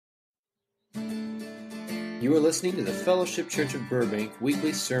You are listening to the Fellowship Church of Burbank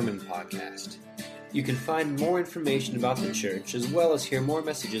weekly sermon podcast. You can find more information about the church as well as hear more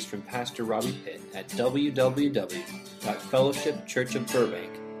messages from Pastor Robbie Pitt at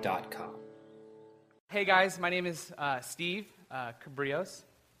www.fellowshipchurchofburbank.com. Hey guys, my name is Steve Cabrios.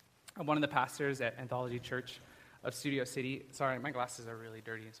 I'm one of the pastors at Anthology Church of Studio City. Sorry, my glasses are really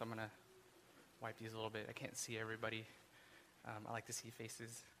dirty, so I'm going to wipe these a little bit. I can't see everybody. I like to see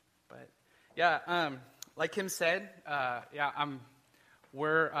faces. But yeah, like Kim said,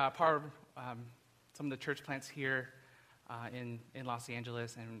 we're part of some of the church plants here in Los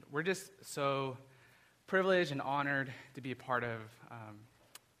Angeles, and we're just so privileged and honored to be a part of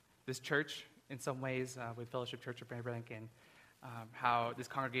this church in some ways with Fellowship Church of Burbank, and how this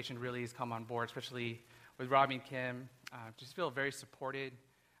congregation really has come on board, especially with Robbie and Kim. Just feel very supported,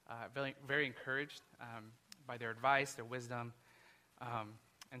 very, very encouraged by their advice, their wisdom.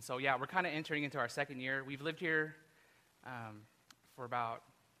 And so, yeah, we're kind of entering into our second year. We've lived here for about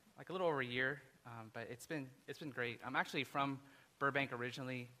a little over a year, but it's been great. I'm actually from Burbank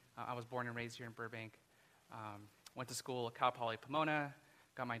originally. I was born and raised here in Burbank. Went to school at Cal Poly Pomona,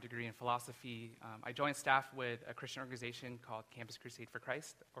 got my degree in philosophy. I joined staff with a Christian organization called Campus Crusade for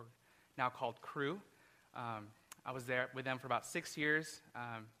Christ, or now called Cru. I was there with them for about 6 years.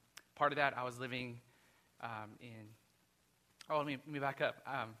 Part of that, I was living let me back up.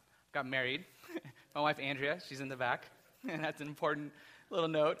 Got married. My wife, Andrea, she's in the back, and that's an important little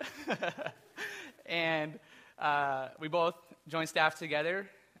note. And we both joined staff together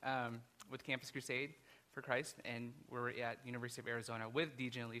with Campus Crusade for Christ, and we're at University of Arizona with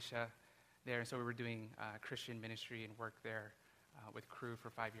DJ and Alicia there, and so we were doing Christian ministry and work there with Cru for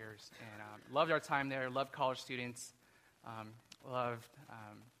 5 years, and loved our time there, loved college students, loved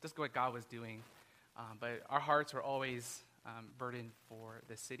just what God was doing, but our hearts were always burdened for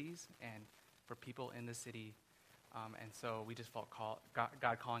the cities and for people in the city, and so we just felt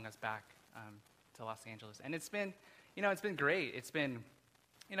God calling us back to Los Angeles, and it's been great. It's been,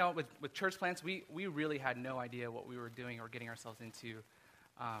 with church plants, we really had no idea what we were doing or getting ourselves into,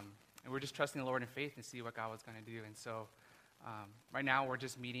 and we're just trusting the Lord in faith and see what God was going to do. And so right now we're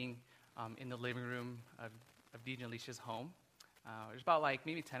just meeting in the living room of DJ and Alicia's home. There's about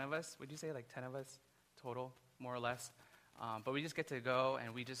maybe 10 of us. Would you say 10 of us total, more or less? But we just get to go,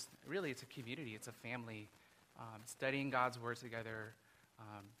 and it's a community. It's a family, studying God's Word together,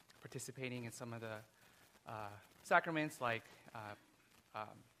 participating in some of the sacraments like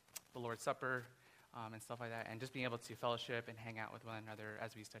the Lord's Supper and stuff like that, and just being able to fellowship and hang out with one another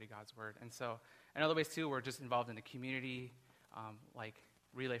as we study God's Word. And so in other ways, too, we're just involved in the community, like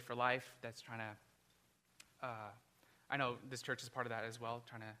Relay for Life, that's trying to, I know this church is part of that as well,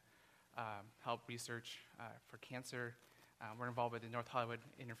 trying to help research for cancer. We're involved with the North Hollywood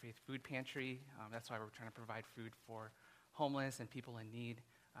Interfaith Food Pantry. That's why we're trying to provide food for homeless and people in need.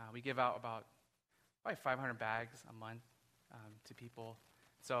 We give out about probably 500 bags a month to people.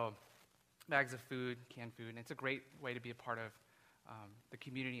 So bags of food, canned food, and it's a great way to be a part of the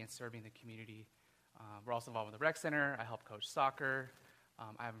community and serving the community. We're also involved with the rec center. I help coach soccer.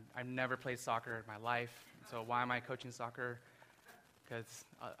 I've never played soccer in my life, so why am I coaching soccer? Because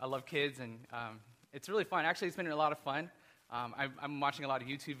I love kids, and it's really fun. Actually, it's been a lot of fun. I'm watching a lot of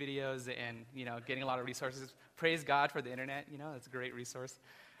YouTube videos and, getting a lot of resources. Praise God for the internet. It's a great resource.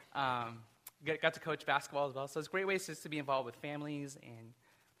 Got to coach basketball as well. So it's great ways just to be involved with families and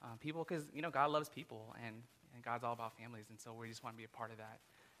people, because, God loves people, and God's all about families. And so we just want to be a part of that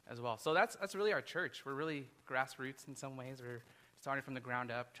as well. So that's really our church. We're really grassroots in some ways. We're starting from the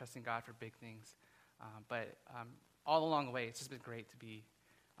ground up, trusting God for big things. But all along the way, it's just been great to be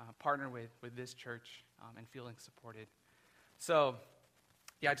partnered with this church and feeling supported. So,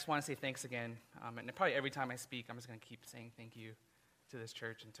 yeah, I just want to say thanks again. And probably every time I speak, I'm just going to keep saying thank you to this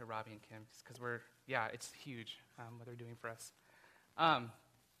church and to Robbie and Kim, because it's huge what they're doing for us.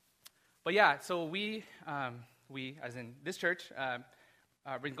 But yeah, so we, as in this church,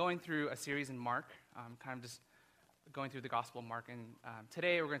 been going through a series in Mark, kind of just going through the Gospel of Mark. And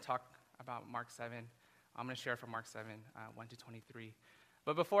today we're going to talk about Mark 7. I'm going to share from Mark 7, 1 to 23.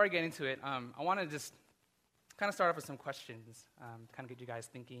 But before I get into it, I want to just kind of start off with some questions, kind of get you guys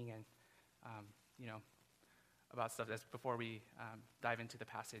thinking and, about stuff that's before we dive into the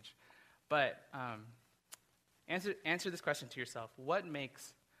passage. But answer this question to yourself. What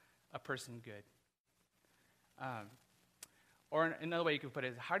makes a person good? Or another way you could put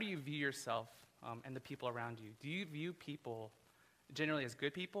it is, how do you view yourself and the people around you? Do you view people generally as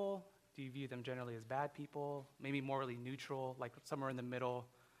good people? Do you view them generally as bad people? Maybe morally neutral, like somewhere in the middle,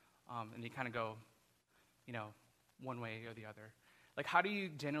 and you kind of go, one way or the other. Like, how do you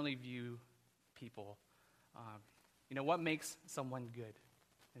generally view people? What makes someone good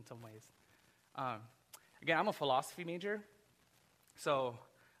in some ways? Again, I'm a philosophy major, so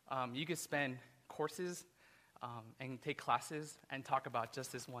you could spend courses and take classes and talk about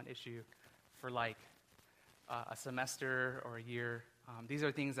just this one issue for like a semester or a year. These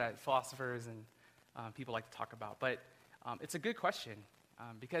are things that philosophers and people like to talk about. But it's a good question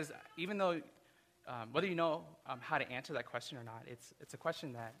because even though, whether you know how to answer that question or not, it's a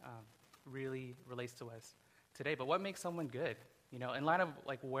question that really relates to us today. But what makes someone good? In light of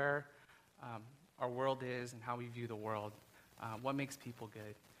like where our world is and how we view the world, what makes people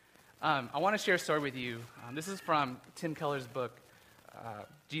good? I want to share a story with you. This is from Tim Keller's book,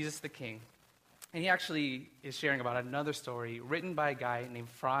 Jesus the King. And he actually is sharing about another story written by a guy named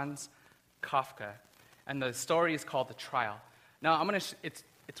Franz Kafka. And the story is called The Trial. Now, it's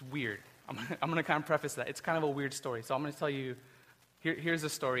weird. I'm going to kind of preface that. It's kind of a weird story. So I'm going to tell you, here's the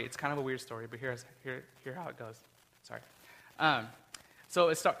story. It's kind of a weird story, but here's how it goes. Sorry.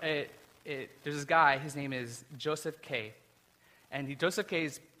 There's this guy. His name is Joseph K. And Joseph K.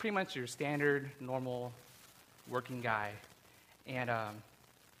 is pretty much your standard, normal, working guy. And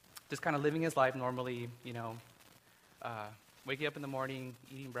just kind of living his life normally, waking up in the morning,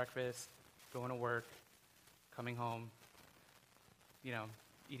 eating breakfast, going to work, coming home,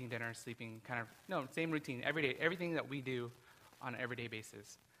 eating dinner, sleeping, same routine, every day, everything that we do on an everyday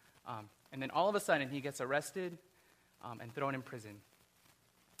basis. And then all of a sudden, he gets arrested and thrown in prison.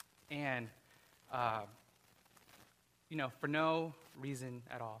 And, for no reason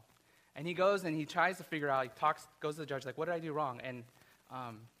at all. And he goes and he tries to figure out, goes to the judge, like, what did I do wrong? And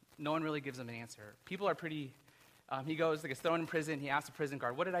no one really gives him an answer. People are pretty, he goes, gets thrown in prison, he asks the prison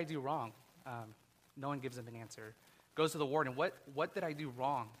guard, what did I do wrong? No one gives him an answer. Goes to the warden, what did I do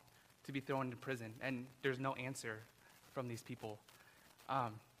wrong to be thrown into prison? And there's no answer from these people.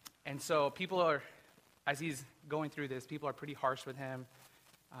 And so people are, as he's going through this, people are pretty harsh with him,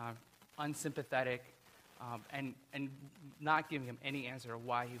 unsympathetic, and not giving him any answer of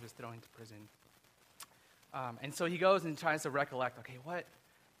why he was thrown into prison. And so he goes and tries to recollect, okay, why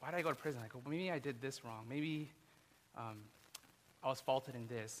did I go to prison? Like, well, maybe I did this wrong. Maybe I was faulted in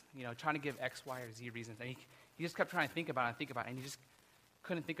this. Trying to give X, Y, or Z reasons. And he just kept trying to think about it, and he just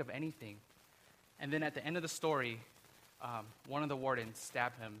couldn't think of anything. And then at the end of the story, one of the wardens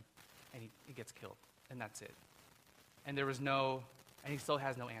stabbed him, and he gets killed. And that's it. And he still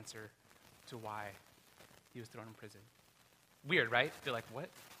has no answer to why he was thrown in prison. Weird, right? You're like, what?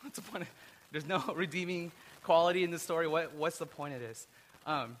 What's the point? There's no redeeming quality in the story. What's the point of this?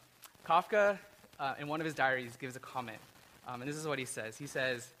 Kafka, in one of his diaries, gives a comment. And this is what he says. He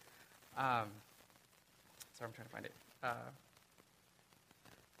says, sorry, I'm trying to find it.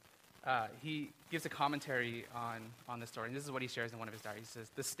 He gives a commentary on the story. And this is what he shares in one of his diaries. He says,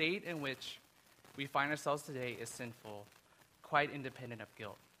 the state in which we find ourselves today is sinful, quite independent of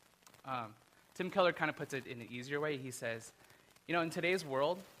guilt. Tim Keller kind of puts it in an easier way. He says, in today's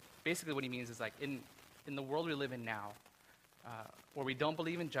world, basically what he means is like in the world we live in now, where we don't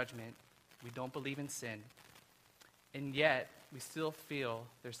believe in judgment, we don't believe in sin, and yet we still feel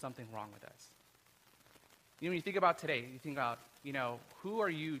there's something wrong with us. When you think about today, you think about, who are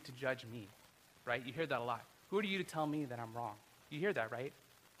you to judge me, right? You hear that a lot. Who are you to tell me that I'm wrong? You hear that, right?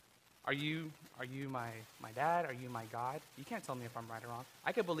 Are you my dad? Are you my God? You can't tell me if I'm right or wrong.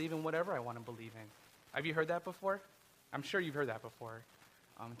 I could believe in whatever I want to believe in. Have you heard that before? I'm sure you've heard that before.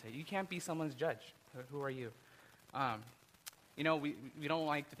 You can't be someone's judge. Who are you? We don't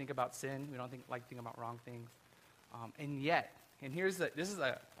like to think about sin. We don't like to think about wrong things. And yet, this is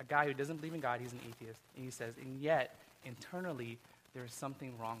a guy who doesn't believe in God. He's an atheist. And he says, and yet, internally, there is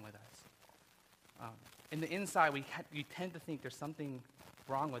something wrong with us. In the inside, we tend to think there's something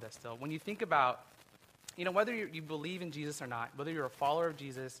wrong with us still. When you think about, whether you believe in Jesus or not, whether you're a follower of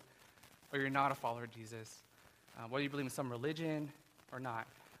Jesus or you're not a follower of Jesus, whether you believe in some religion or not,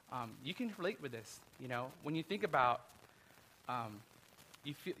 you can relate with this. When you think about,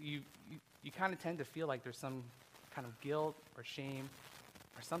 you kind of tend to feel like there's some kind of guilt or shame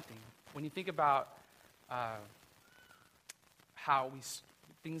or something. When you think about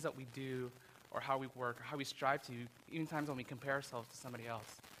things that we do or how we work or how we strive to, even times when we compare ourselves to somebody else,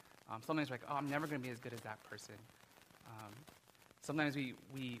 sometimes we're like, I'm never going to be as good as that person. Sometimes we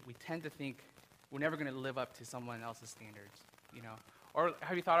tend to think we're never going to live up to someone else's standards, Or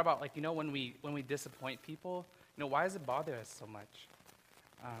have you thought about, when we disappoint people, why does it bother us so much?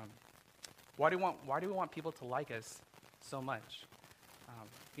 Why do we want people to like us so much?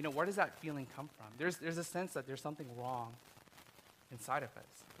 Where does that feeling come from? There's a sense that there's something wrong inside of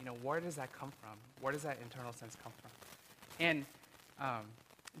us. Where does that come from? Where does that internal sense come from? And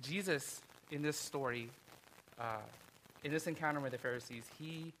Jesus, in this story, in this encounter with the Pharisees,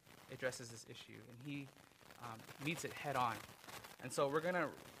 he addresses this issue, and he meets it head on. And so we're going to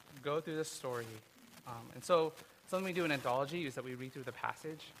go through this story. And so something we do in Anthology is that we read through the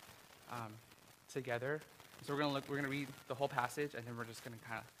passage together. So we're going to read the whole passage, and then we're just going to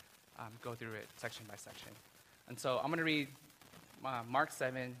kind of go through it section by section. And so I'm going to read Mark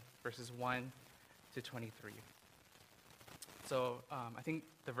 7, verses 1 to 23. So I think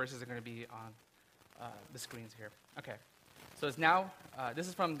the verses are going to be on the screens here. Okay. So it's now, this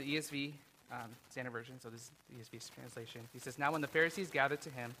is from the ESV Standard Version, so this is the ESV translation. He says, "Now when the Pharisees gathered to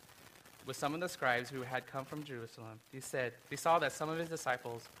him with some of the scribes who had come from Jerusalem, they saw that some of his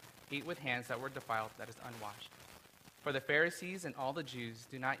disciples ate with hands that were defiled, that is, unwashed. For the Pharisees and all the Jews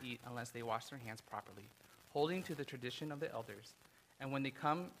do not eat unless they wash their hands properly, holding to the tradition of the elders. And when they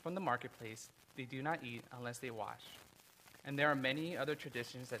come from the marketplace, they do not eat unless they wash. And there are many other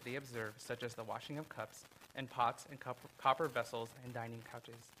traditions that they observe, such as the washing of cups and pots and copper vessels and dining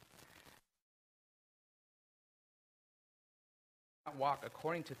couches. Not walk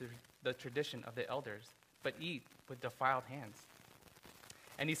according to the tradition of the elders, but eat with defiled hands."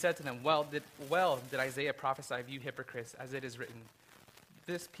 And he said to them, Well did Isaiah prophesy of you hypocrites, as it is written,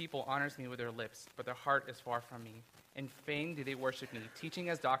 "This people honors me with their lips, but their heart is far from me. In vain do they worship me, teaching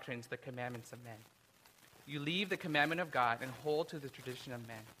as doctrines the commandments of men. You leave the commandment of God and hold to the tradition of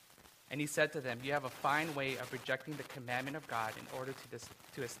men." And he said to them, "You have a fine way of rejecting the commandment of God in order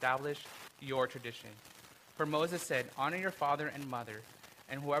to establish your tradition. For Moses said, 'Honor your father and mother,'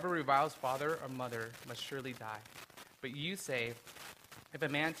 and whoever reviles father or mother must surely die. But you say, if a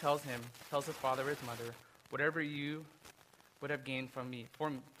man tells his father or his mother, 'Whatever you would have gained from me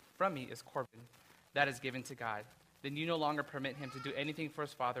is Corban, that is given to God,' then you no longer permit him to do anything for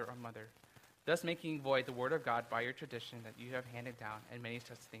his father or mother, thus making void the word of God by your tradition that you have handed down, and many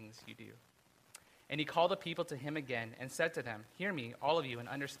such things you do." And he called the people to him again and said to them, "Hear me, all of you, and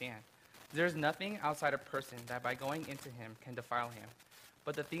understand. There is nothing outside a person that by going into him can defile him,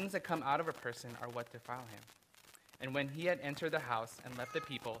 but the things that come out of a person are what defile him." And when he had entered the house and left the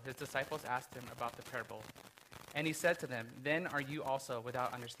people, his disciples asked him about the parable. And he said to them, "Then are you also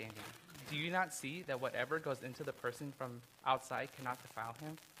without understanding? Do you not see that whatever goes into the person from outside cannot defile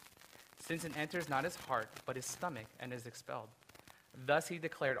him? Since it enters not his heart, but his stomach, and is expelled." Thus he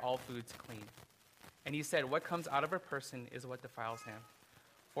declared all foods clean. And he said, "What comes out of a person is what defiles him.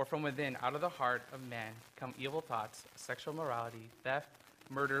 For from within, out of the heart of man, come evil thoughts, sexual morality, theft,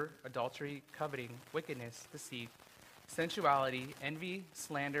 murder, adultery, coveting, wickedness, deceit, sensuality, envy,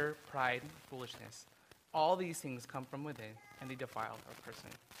 slander, pride, foolishness. All these things come from within, and they defile a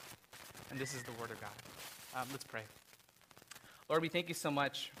person." And this is the word of God. Let's pray. Lord, we thank you so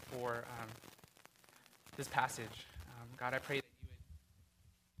much for this passage. God, I pray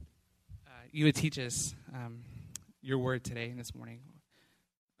that you would teach us your word today and this morning.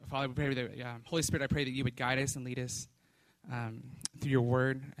 Father, we pray that, Holy Spirit, I pray that you would guide us and lead us through your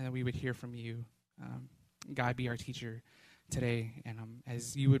word, and that we would hear from you. God, be our teacher today, and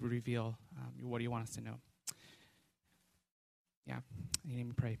as you would reveal what you want us to know. Yeah, in your name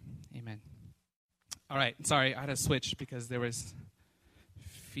we pray. Amen. All right, sorry, I had to switch because there was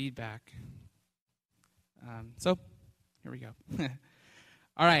feedback. So, here we go.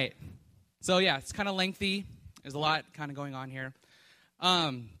 All right, so yeah, it's kind of lengthy. There's a lot kind of going on here.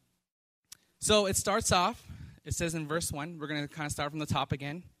 So it starts off, it says in verse 1, we're going to kind of start from the top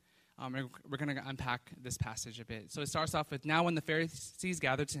again. We're going to unpack this passage a bit. So it starts off with, "Now when the Pharisees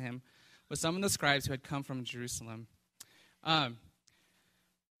gathered to him with some of the scribes who had come from Jerusalem."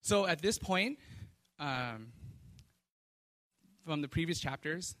 So at this point, from the previous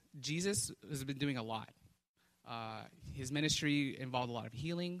chapters, Jesus has been doing a lot. His ministry involved a lot of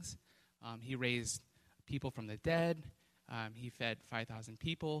healings. He raised people from the dead. He fed 5,000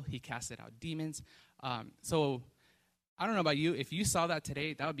 people. He casted out demons. So I don't know about you. If you saw that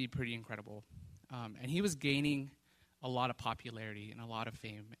today, that would be pretty incredible. And he was gaining a lot of popularity and a lot of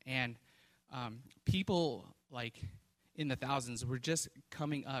fame. And people, like, in the thousands were just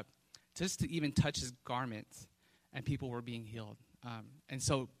coming up just to even touch his garments, and people were being healed. And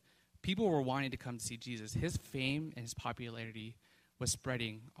so people were wanting to come to see Jesus. His fame and his popularity was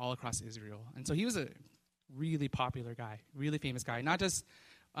spreading all across Israel. And so he was a really popular guy, really famous guy, not just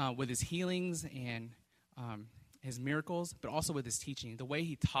with his healings and his miracles, but also with his teaching. The way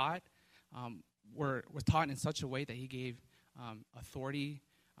he taught was taught in such a way that he gave authority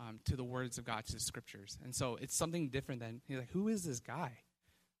to the words of God, to the scriptures. And so it's something different than, he's like, who is this guy?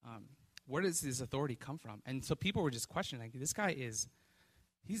 Where does his authority come from? And so people were just questioning, like, this guy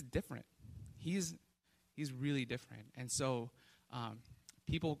he's different. He's really different. And so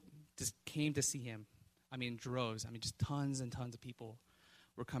people just came to see him I mean, droves. I mean, just tons and tons of people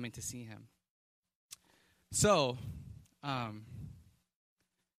were coming to see him. So, the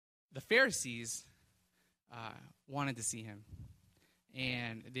Pharisees wanted to see him,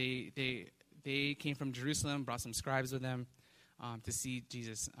 and they came from Jerusalem, brought some scribes with them to see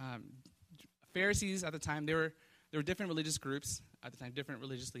Jesus. Pharisees at the time, there were different religious groups at the time, different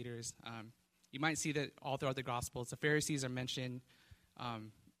religious leaders. You might see that all throughout the Gospels. The Pharisees are mentioned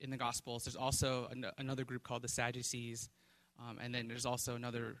in the Gospels. There's also another group called the Sadducees, and then there's also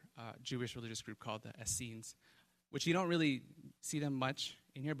another Jewish religious group called the Essenes, which you don't really see them much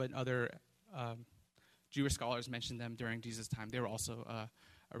in here, but other Jewish scholars mentioned them during Jesus' time. They were also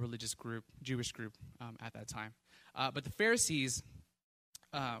a religious group, Jewish group at that time. But the Pharisees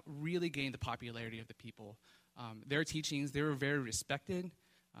really gained the popularity of the people. Their teachings, they were very respected.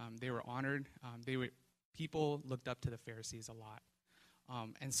 They were honored. People looked up to the Pharisees a lot.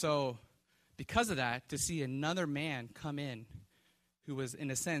 And so because of that, to see another man come in who was,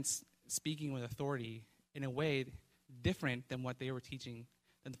 in a sense, speaking with authority in a way different than what they were teaching,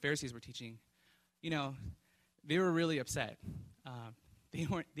 than the Pharisees were teaching, they were really upset. They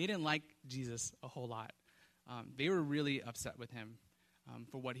didn't like Jesus a whole lot. They were really upset with him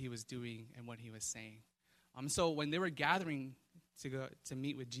for what he was doing and what he was saying. So when they were gathering to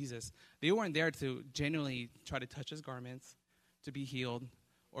meet with Jesus, they weren't there to genuinely try to touch his garments, to be healed,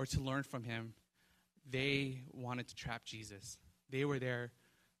 or to learn from him. They wanted to trap Jesus. They were there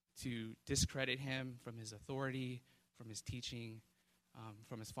to discredit him from his authority, from his teaching,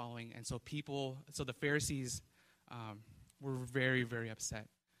 from his following. And so the Pharisees were very, very upset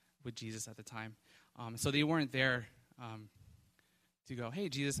with Jesus at the time. So they weren't there to go, hey,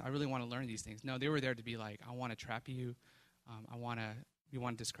 Jesus, I really want to learn these things. No, they were there to be like, I want to trap you. We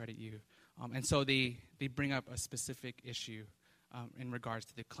want to discredit you. And so they bring up a specific issue in regards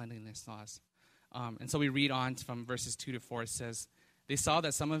to the cleanliness laws. And so we read on from verses 2 to 4. It says, they saw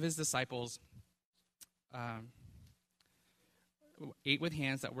that some of his disciples ate with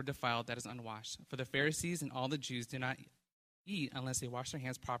hands that were defiled, that is unwashed. For the Pharisees and all the Jews do not eat unless they wash their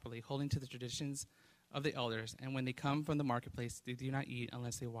hands properly, holding to the traditions of the elders. And when they come from the marketplace, they do not eat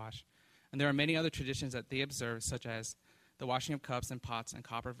unless they wash. And there are many other traditions that they observe, such as the washing of cups and pots and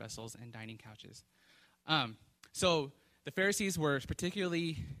copper vessels and dining couches. So the Pharisees were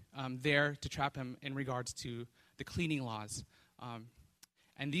particularly there to trap him in regards to the cleaning laws.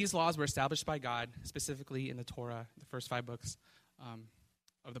 And these laws were established by God, specifically in the Torah, the first 5 books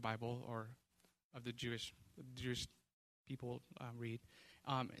of the Bible, or of the Jewish people read.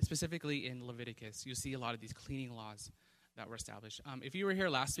 Specifically in Leviticus, you see a lot of these cleaning laws that were established. If you were here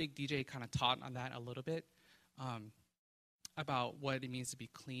last week, DJ kind of taught on that a little bit, about what it means to be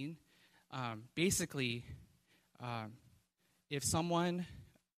clean. Basically, if someone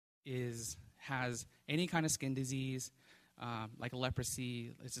has any kind of skin disease, like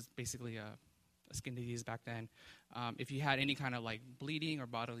leprosy, it's just basically a skin disease back then. If you had any kind of like bleeding or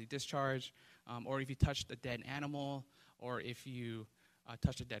bodily discharge, or if you touched a dead animal, or if you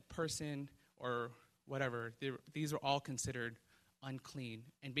touched a dead person, or whatever, these are all considered unclean.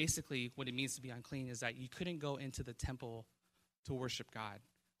 And basically what it means to be unclean is that you couldn't go into the temple to worship God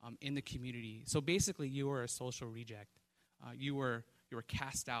in the community. So basically you were a social reject. You were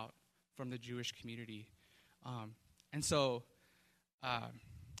cast out from the Jewish community. And so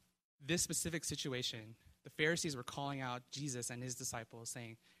this specific situation, the Pharisees were calling out Jesus and his disciples,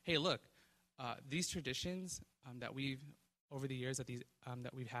 saying, hey, look, these traditions that we've, over the years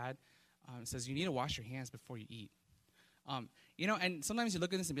that we've had, says you need to wash your hands before you eat. And sometimes you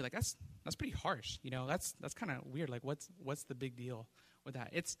look at this and be like, that's pretty harsh. That's kind of weird. Like, what's the big deal with that?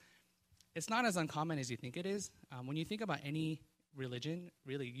 It's not as uncommon as you think it is. When you think about any religion,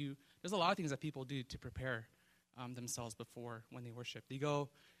 really, there's a lot of things that people do to prepare themselves before when they worship. People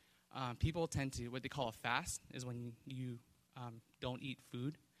tend to, what they call a fast is when you don't eat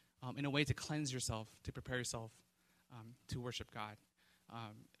food in a way to cleanse yourself, to prepare yourself to worship God.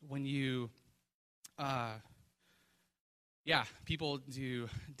 People do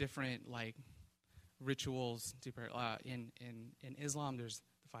different like rituals. In Islam, there's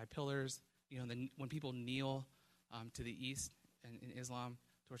the 5 pillars. When people kneel to the east in Islam,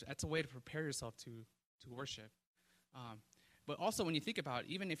 that's a way to prepare yourself to worship. But also, when you think about it,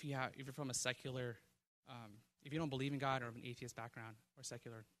 even if you're from a secular, if you don't believe in God or have an atheist background or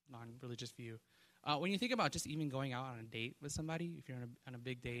secular, non-religious view, when you think about just even going out on a date with somebody, if you're on a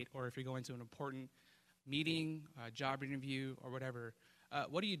big date, or if you're going to an important meeting, job interview, or whatever,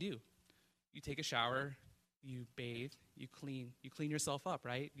 what do? You take a shower, you bathe, you clean yourself up,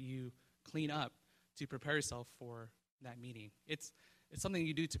 right? You clean up to prepare yourself for that meeting. It's something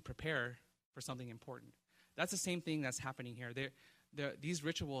you do to prepare for something important. That's the same thing that's happening here. These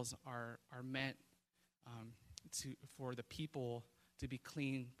rituals are meant for the people to be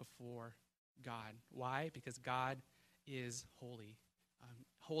clean before God. Why? Because God is holy.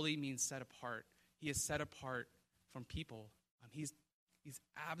 Holy means set apart. He is set apart from people. He's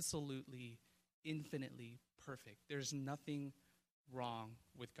absolutely, infinitely perfect. There's nothing wrong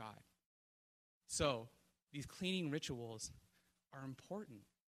with God. So these cleaning rituals are important.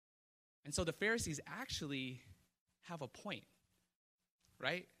 And so the Pharisees actually have a point,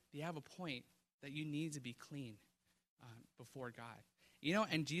 right? They have a point that you need to be clean before God.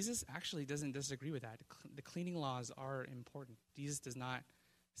 And Jesus actually doesn't disagree with that. The cleaning laws are important. Jesus does not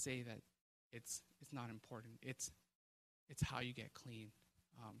say that it's not important. It's how you get clean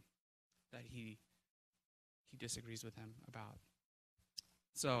that he disagrees with them about.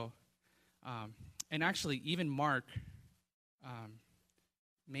 So, and actually, even Mark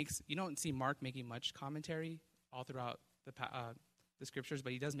you don't see Mark making much commentary all throughout the scriptures,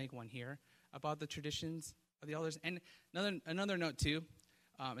 but he does make one here about the traditions of the elders. And another note too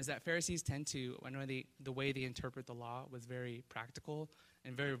is that Pharisees tend to, the way they interpret the law was very practical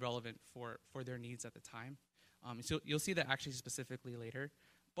and very relevant for their needs at the time. So you'll see that actually specifically later.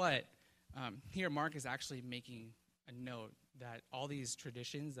 But here Mark is actually making a note that all these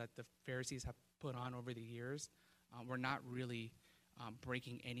traditions that the Pharisees have put on over the years were not really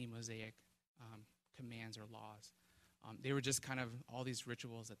breaking any Mosaic commands or laws. They were just kind of all these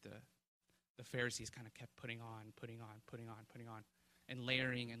rituals that the Pharisees kind of kept putting on, and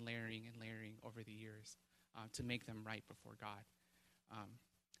layering over the years to make them right before God.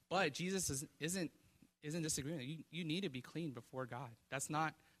 But Jesus isn't disagreeing. You need to be clean before God. That's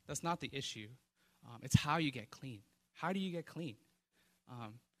not the issue. It's how you get clean. How do you get clean?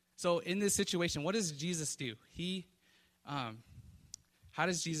 So in this situation, what does Jesus do? How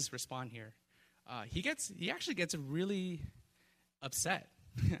does Jesus respond here? He actually gets really upset,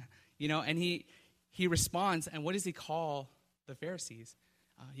 and he responds. And what does he call the Pharisees?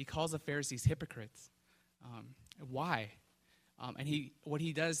 He calls the Pharisees hypocrites. Why? And what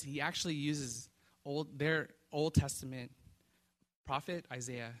he does, he actually uses their Old Testament prophet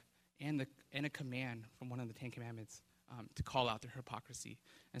Isaiah and a command from one of the Ten Commandments to call out their hypocrisy.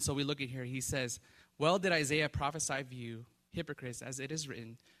 And so we look at here. He says, "Well did Isaiah prophesy of you, hypocrites, as it is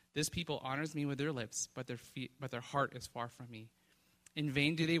written, this people honors me with their lips, but their heart is far from me. In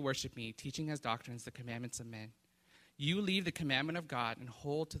vain do they worship me, teaching as doctrines the commandments of men. You leave the commandment of God and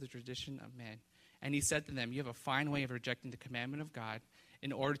hold to the tradition of men." And he said to them, "You have a fine way of rejecting the commandment of God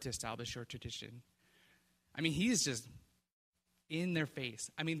in order to establish your tradition." I mean, he is just in their face.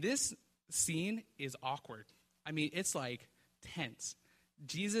 I mean, this scene is awkward. I mean, it's like tense.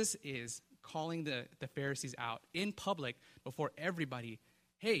 Jesus is calling the Pharisees out in public before everybody.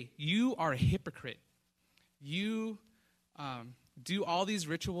 Hey, you are a hypocrite. You do all these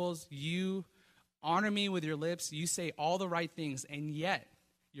rituals. You honor me with your lips. You say all the right things, and yet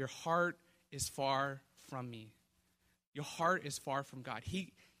your heart is far from me. Your heart is far from God.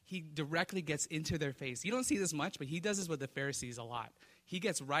 He directly gets into their face. You don't see this much, but he does this with the Pharisees a lot. He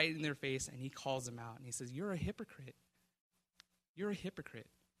gets right in their face, and he calls them out, and he says, "You're a hypocrite. You're a hypocrite.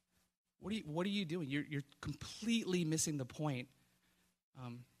 What are you doing? You're completely missing the point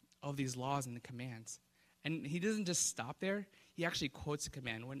of these laws and the commands." And he doesn't just stop there. He actually quotes a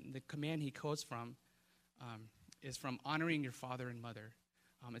command. When the command he quotes from is from honoring your father and mother.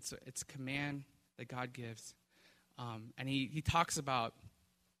 It's a command that God gives. And he talks about,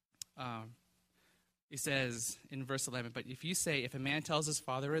 he says in verse 11, "But if you say, if a man tells his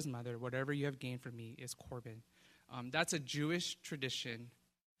father or his mother, whatever you have gained from me is Corban." That's a Jewish tradition,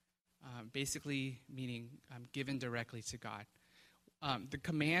 basically meaning given directly to God. The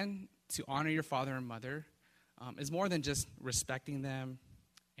command to honor your father and mother is more than just respecting them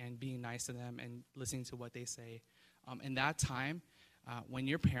and being nice to them and listening to what they say. In that time, when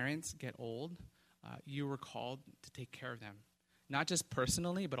your parents get old, you were called to take care of them. Not just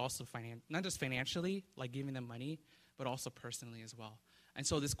personally, but also not just financially, like giving them money, but also personally as well. And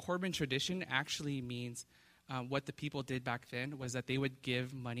so this Corban tradition actually means what the people did back then was that they would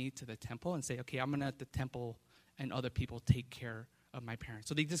give money to the temple and say, "Okay, I'm going to let the temple and other people take care of my parents."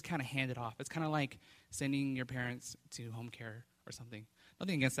 So they just kind of hand it off. It's kind of like sending your parents to home care or something.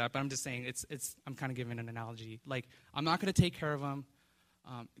 Nothing against that, but I'm just saying I'm kind of giving an analogy. Like, I'm not going to take care of them.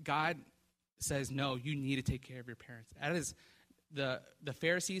 God says, no, you need to take care of your parents. That is, the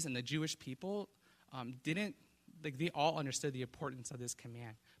Pharisees and the Jewish people they all understood the importance of this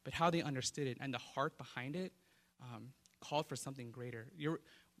command, but how they understood it and the heart behind it called for something greater.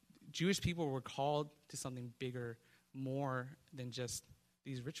 Jewish people were called to something bigger, more than just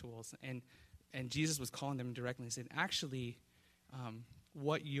these rituals. And Jesus was calling them directly and said, actually,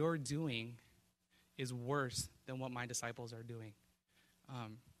 what you're doing is worse than what my disciples are doing.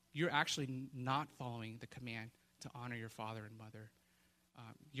 You're actually not following the command to honor your father and mother.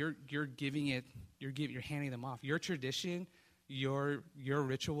 You're handing them off. Your tradition, your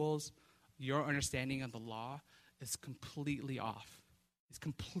rituals, your understanding of the law is completely off. It's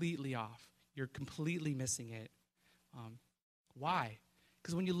completely off. You're completely missing it. Why?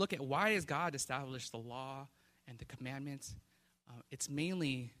 Because when you look at why has God established the law and the commandments, it's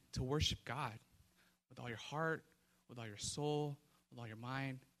mainly to worship God with all your heart, with all your soul, with all your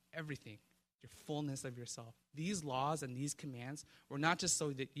mind, everything, your fullness of yourself. These laws and these commands were not just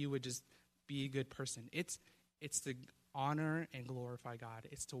so that you would just be a good person. It's to honor and glorify God.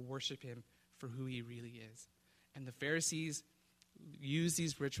 It's to worship him for who he really is. And the Pharisees use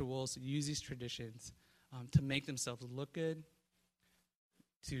these rituals, use these traditions to make themselves look good,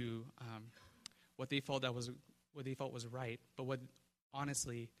 to what they felt was right, but what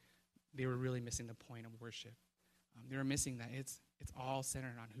honestly they were really missing the point of worship. They were missing that it's all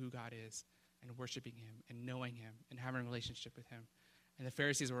centered on who God is and worshiping him and knowing him and having a relationship with him. And the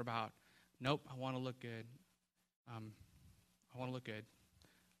Pharisees were about, nope, I want to look good. I'm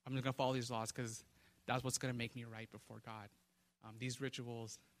just going to follow these laws because that's what's going to make me right before God. These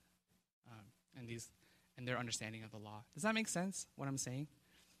rituals and their understanding of the law. Does that make sense, what I'm saying?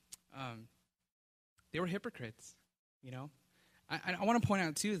 They were hypocrites, you know. I want to point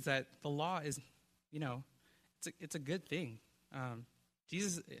out, too, is that the law is, you know, it's a good thing.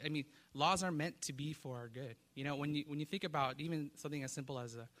 Laws are meant to be for our good. You know, when you think about even something as simple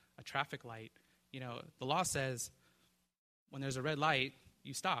as a traffic light, you know, the law says when there's a red light,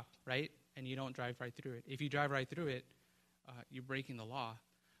 you stop, right? And you don't drive right through it. If you drive right through it, you're breaking the law.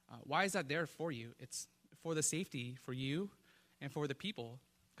 Why is that there for you? It's for the safety for you and for the people.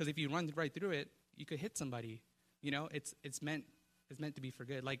 Because if you run right through it, you could hit somebody. You know, it's meant to be for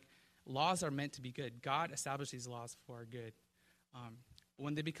good. Like, laws are meant to be good. God established these laws for our good.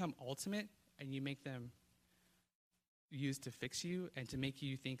 When they become ultimate and you make them used to fix you and to make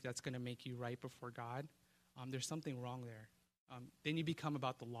you think that's going to make you right before God, there's something wrong there. Then you become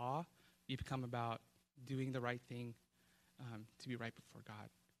about the law. You become about doing the right thing to be right before God.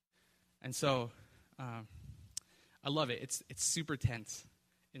 And so I love it. It's super tense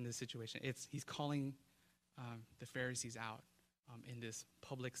in this situation. He's calling the Pharisees out in this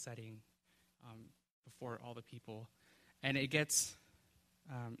public setting before all the people. And it gets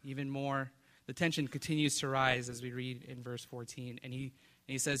even more, the tension continues to rise as we read in verse 14. And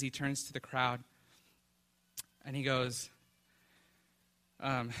he says, he turns to the crowd and he goes,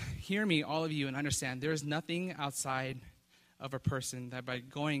 hear me, all of you, and understand there is nothing outside of a person that by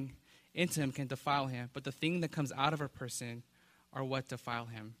going into him can defile him, but the thing that comes out of a person are what defile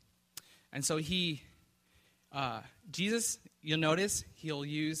him. And so Jesus, you'll notice, he'll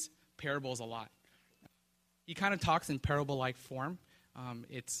use parables a lot. He kind of talks in parable-like form.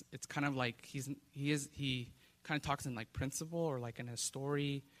 It's kind of like he kind of talks in like principle or like in a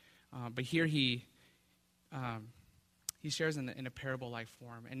story, but here he shares in a parable-like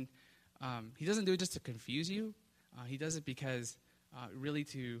form, and he doesn't do it just to confuse you. He does it because really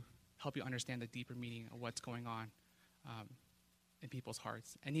to help you understand the deeper meaning of what's going on in people's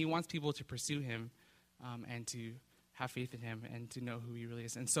hearts, and he wants people to pursue him and to have faith in him and to know who he really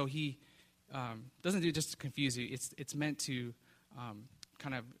is. And so he doesn't do it just to confuse you. It's meant to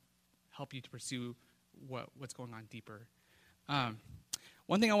kind of help you to pursue what's going on deeper.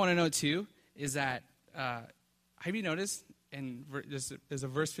 One thing I want to know too is that have you noticed there's a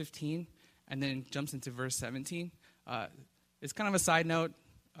verse 15 and then jumps into verse 17. It's kind of a side note,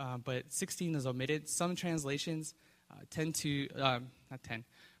 but 16 is omitted. Some translations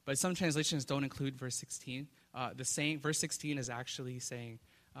some translations don't include verse 16. Verse 16 is actually saying,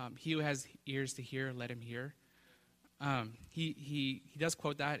 he who has ears to hear, let him hear. He does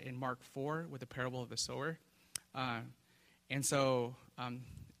quote that in Mark 4 with the parable of the sower. And so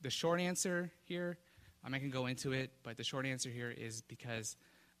the short answer here, I can go into it, but the short answer here is because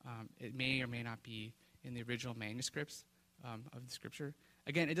it may or may not be in the original manuscripts of the Scripture.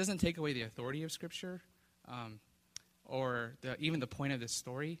 Again, it doesn't take away the authority of Scripture or even the point of the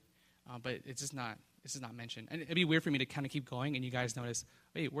story, but it's just not mentioned. And it'd be weird for me to kind of keep going and you guys notice,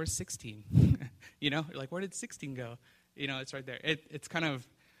 wait, where's 16? You know, like, where did 16 go? You know, it's right there. It's kind of,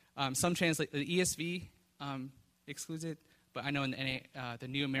 some translate, the ESV excludes it, but I know in the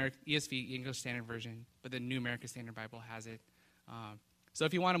New American, ESV, English Standard Version, but the New American Standard Bible has it. So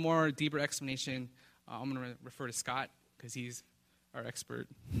if you want a more deeper explanation, I'm going to refer to Scott, because he's our expert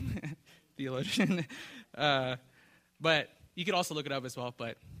theologian. But you could also look it up as well.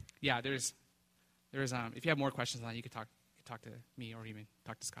 But yeah, there's if you have more questions on that, you could talk to me or even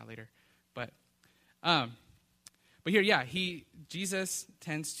talk to Scott later. But here, yeah, Jesus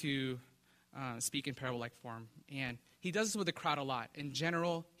tends to speak in parable-like form, and he does this with the crowd a lot. In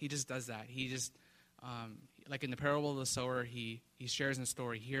general, he just does that. He just like in the parable of the sower, he shares in a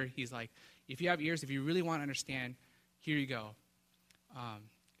story. Here, he's like, if you have ears, if you really want to understand, here you go.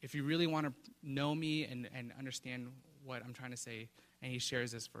 If you really want to know me and understand what I'm trying to say, and he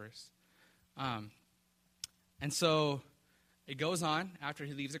shares this verse. And so it goes on after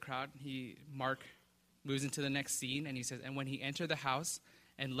he leaves the crowd. Mark moves into the next scene, and he says, and when he entered the house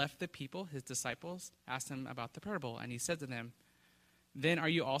and left the people, his disciples asked him about the parable. And he said to them, then are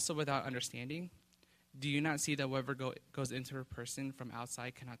you also without understanding? Do you not see that whoever goes into a person from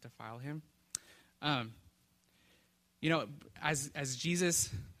outside cannot defile him? As Jesus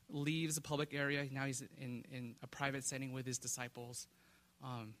leaves the public area, now he's in a private setting with his disciples,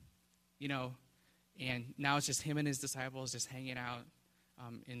 and now it's just him and his disciples just hanging out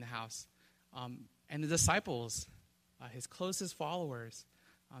in the house. And the disciples, his closest followers,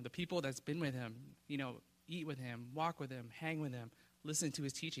 the people that's been with him, eat with him, walk with him, hang with him, listen to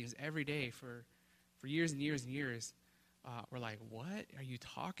his teachings every day for years and years and years, we're like, what are you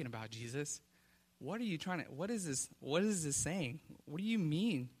talking about, Jesus? What is this saying? What do you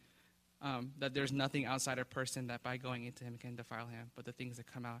mean that there's nothing outside a person that by going into him can defile him, but the things that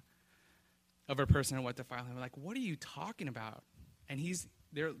come out of a person are what defile him? We're like, what are you talking about? And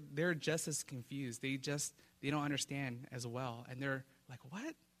they're just as confused. They don't understand as well. And they're like,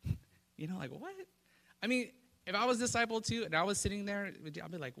 what? What? I mean, if I was disciple too, and I was sitting there,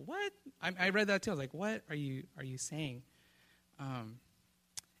 I'd be like, what? I read that too. I was like, what are you saying?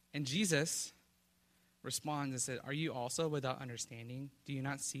 And Jesus responds and said, are you also without understanding? Do you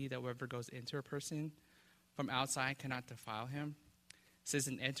not see that whoever goes into a person from outside cannot defile him? It says,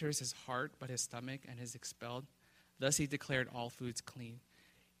 and enters his heart, but his stomach and is expelled. Thus he declared all foods clean.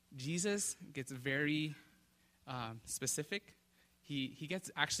 Jesus gets very specific. He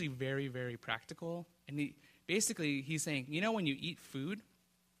gets actually very, very practical. And he's saying, when you eat food,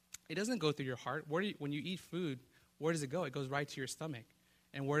 it doesn't go through your heart. When you eat food, where does it go? It goes right to your stomach.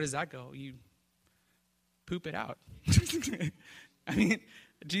 And where does that go? You poop it out. I mean,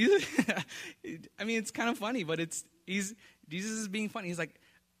 Jesus. It's kind of funny, but Jesus is being funny. He's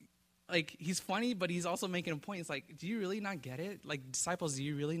like he's funny, but he's also making a point. It's like, do you really not get it? Like, disciples, do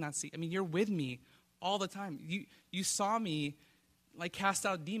you really not see? I mean, you're with me all the time. You saw me cast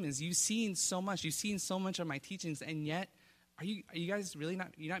out demons. You've seen so much. You've seen so much of my teachings, and yet, are you guys really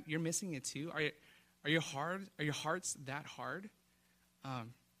not? You're missing it too. Are your hearts that hard?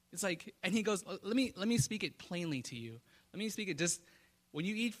 It's like, and he goes, let me speak it plainly to you. Let me speak it just. When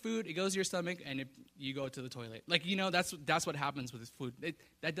you eat food, it goes to your stomach, and you go to the toilet. That's what happens with food.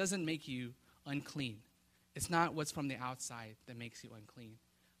 That doesn't make you unclean. It's not what's from the outside that makes you unclean.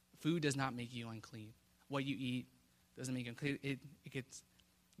 Food does not make you unclean. What you eat doesn't make you unclean. It gets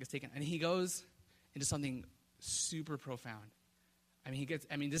taken. And he goes into something super profound.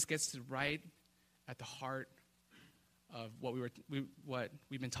 This gets right at the heart of what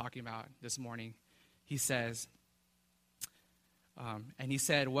we've been talking about this morning. He says, and he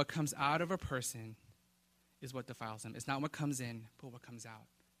said, what comes out of a person is what defiles him. It's not what comes in, but what comes out.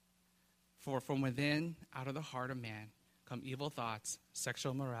 For from within, out of the heart of man, come evil thoughts,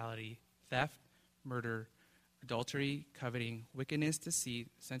 sexual immorality, theft, murder, adultery, coveting, wickedness, deceit,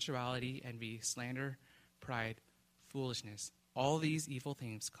 sensuality, envy, slander, pride, foolishness. All these evil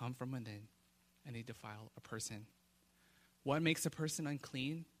things come from within, and they defile a person. What makes a person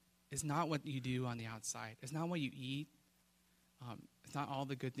unclean is not what you do on the outside. It's not what you eat. It's not all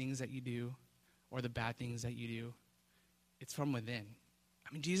the good things that you do or the bad things that you do. It's from within.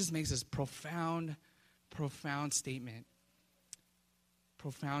 Jesus makes this profound statement.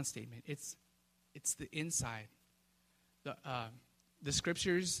 Profound statement. It's the inside. The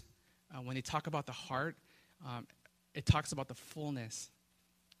scriptures, when they talk about the heart, it talks about the fullness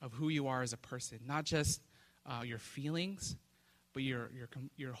of who you are as a person. Not just your feelings, but your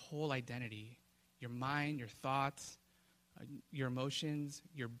whole identity. Your mind, your thoughts, your emotions,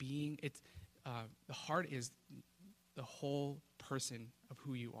 your being. The heart is the whole person of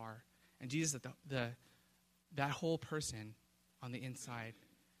who you are. And Jesus, that whole person on the inside,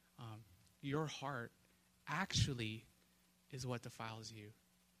 your heart actually is what defiles you.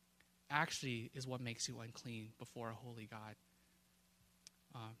 Actually is what makes you unclean before a holy God.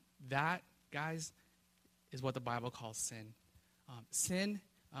 That, guys, is what the Bible calls sin. Sin,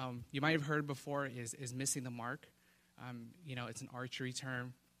 you might have heard before, is missing the mark. It's an archery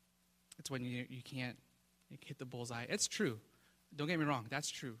term. It's when you can't hit the bullseye. It's true. Don't get me wrong. That's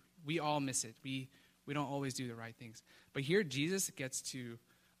true. We all miss it. We don't always do the right things. But here Jesus gets to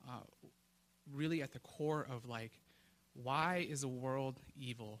really at the core of like, why is the world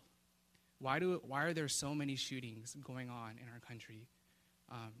evil? Why are there so many shootings going on in our country?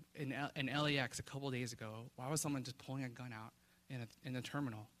 In LAX a couple days ago, why was someone just pulling a gun out in the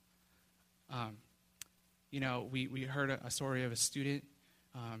terminal? We heard a story of a student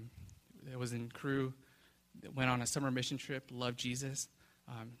that was in Crew, that went on a summer mission trip, loved Jesus.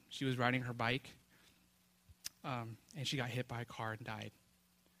 She was riding her bike, and she got hit by a car and died.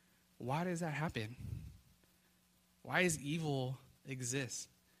 Why does that happen? Why does evil exist?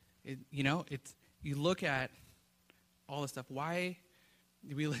 You look at all this stuff. Why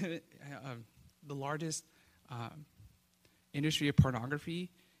do we live? The largest industry of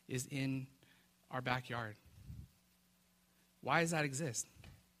pornography is in our backyard. Why does that exist?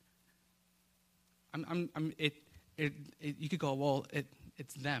 You could go, well,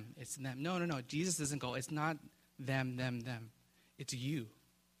 it's them. It's them. No. Jesus doesn't go, it's not them. It's you.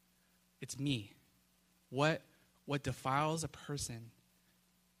 It's me. What defiles a person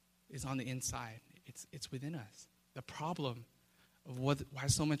is on the inside. It's within us. The problem of why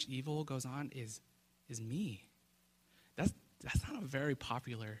so much evil goes on is me. That's not a very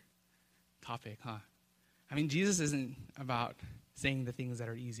popular topic, huh? I mean, Jesus isn't about saying the things that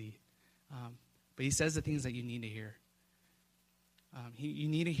are easy, but he says the things that you need to hear. You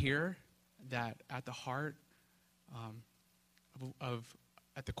need to hear that at the heart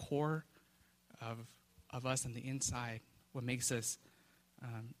at the core of us on the inside, what makes us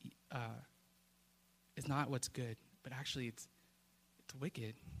is not what's good, but actually it's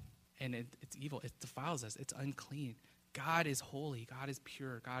wicked, and it's evil. It defiles us. It's unclean. God is holy. God is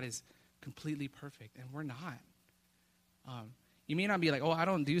pure. God is completely perfect, and we're not. You may not be like, oh, I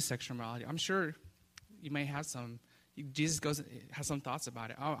don't do sexual morality. I'm sure you may have some. Jesus has some thoughts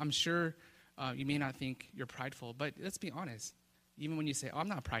about it. I'm sure you may not think you're prideful, but let's be honest. Even when you say, oh, I'm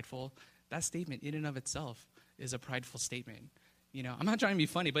not prideful, that statement in and of itself is a prideful statement. I'm not trying to be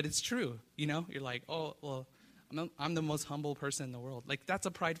funny, but it's true. You're like, oh, well, I'm the most humble person in the world. Like, that's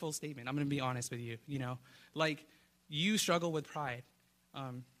a prideful statement. I'm going to be honest with you, Like, you struggle with pride.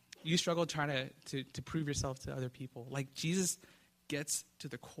 You struggle trying to prove yourself to other people. Like, Jesus gets to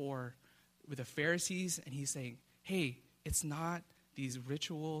the core with the Pharisees, and he's saying, hey, it's not these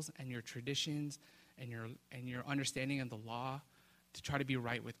rituals and your traditions and your understanding of the law to try to be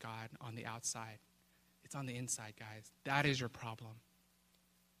right with God on the outside. It's on the inside, guys. That is your problem.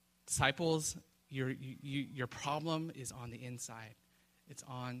 Disciples, your problem is on the inside. It's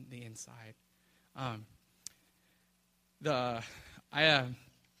on the inside.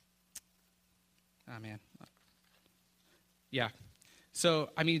 Yeah. So,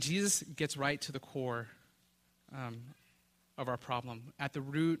 Jesus gets right to the core of our problem. At the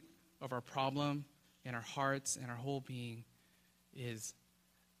root of our problem in our hearts and our whole being is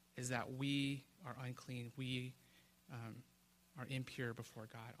that we are unclean. We are impure before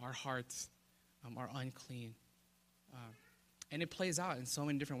God. Our hearts are unclean. And it plays out in so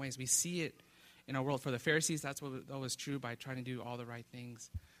many different ways. We see it in our world. For the Pharisees, that was true by trying to do all the right things.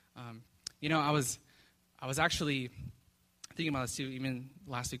 I was actually thinking about this too, even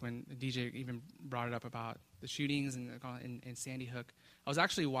last week when DJ even brought it up about the shootings in Sandy Hook. I was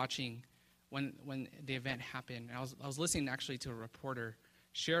actually watching when the event happened. And I was listening actually to a reporter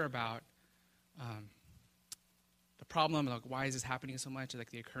share about the problem, like why is this happening so much,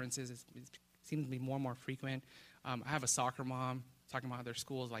 like the occurrences. It seems to be more and more frequent. I have a soccer mom talking about how their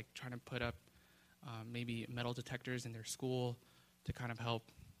schools like trying to put up maybe metal detectors in their school to kind of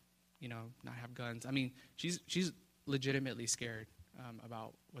help, not have guns. She's legitimately scared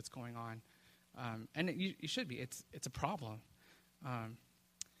about what's going on, and you should be. It's a problem,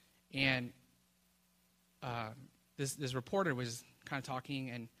 and this reporter was kind of talking,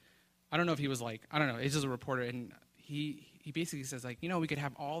 and I don't know if he was like, I don't know. It's just a reporter, and he basically says like, we could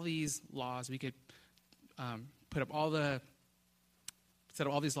have all these laws, we could set up all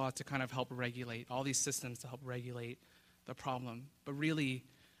these laws to kind of help regulate all these systems to help regulate the problem, but really,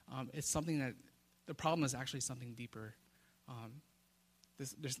 it's something that the problem is actually something deeper.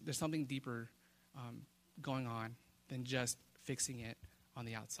 There's something deeper going on than just fixing it on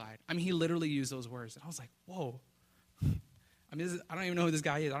the outside. He literally used those words, and I was like, whoa. I don't even know who this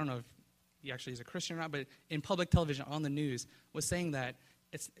guy is. I don't know if he actually is a Christian or not, but in public television, on the news, was saying that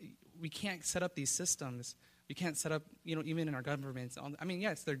we can't set up these systems. We can't set up, even in our governments.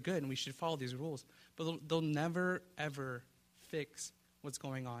 Yes, they're good, and we should follow these rules, but they'll never, ever fix what's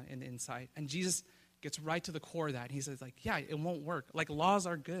going on in the inside. And Jesus gets right to the core of that. He says, like, yeah, it won't work. Like, laws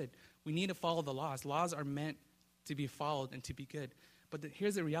are good. We need to follow the laws. Laws are meant to be followed and to be good. But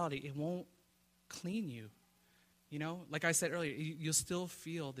here's the reality. It won't clean you. You know, like I said earlier, you'll still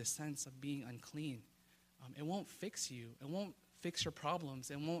feel this sense of being unclean. It won't fix you. It won't fix your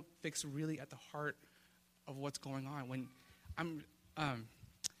problems. It won't fix really at the heart of what's going on. When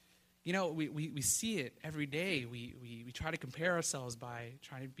we see it every day. We try to compare ourselves by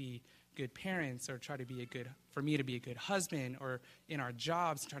trying to be good parents, or try to be for me to be a good husband, or in our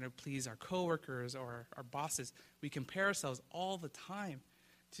jobs, trying to please our coworkers or our bosses. We compare ourselves all the time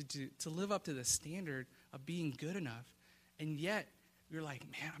to live up to the standard of being good enough. And yet, you're like,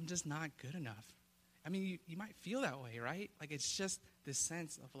 man, I'm just not good enough. I mean, you might feel that way, right? Like, it's just this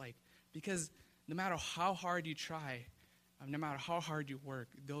sense of like, because no matter how hard you try, no matter how hard you work,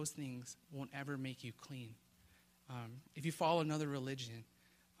 those things won't ever make you clean. If you follow another religion,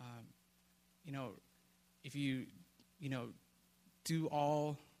 if you do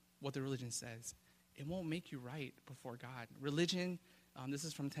all what the religion says, it won't make you right before God. Religion, this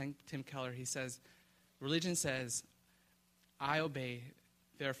is from Tim Keller. He says, religion says, I obey,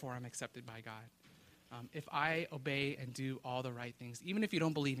 therefore I'm accepted by God. If I obey and do all the right things, even if you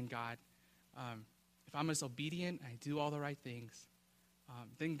don't believe in God, if I'm just obedient, I do all the right things,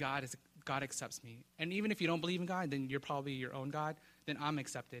 then God accepts me. And even if you don't believe in God, then you're probably your own God, then I'm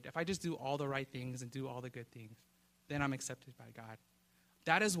accepted. If I just do all the right things and do all the good things, then I'm accepted by God.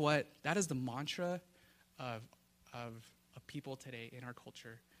 That is the mantra of people today in our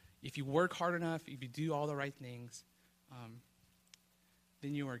culture. If you work hard enough, if you do all the right things,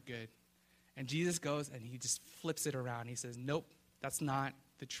 then you are good. And Jesus goes and he just flips it around. He says, nope, that's not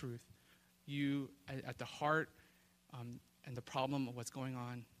the truth. You, at the heart, and the problem of what's going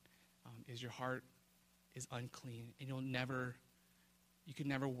on is your heart is unclean, and you can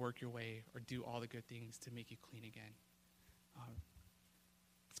never work your way or do all the good things to make you clean again.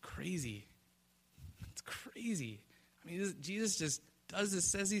 It's crazy. It's crazy. I mean, Jesus just does this,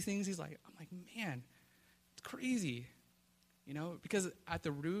 says these things. I'm like, man, it's crazy. Because at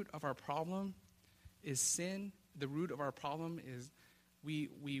the root of our problem is sin. The root of our problem is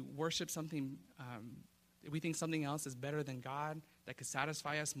we worship something, we think something else is better than God, that could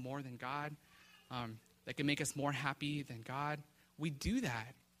satisfy us more than God, that can make us more happy than God. We do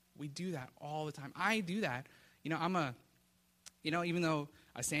that. We do that all the time. I do that. Even though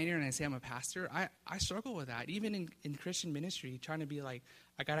I stand here and I say I'm a pastor, I struggle with that. Even in Christian ministry, trying to be like,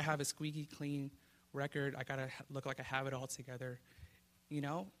 I got to have a squeaky clean record. I got to look like I have it all together,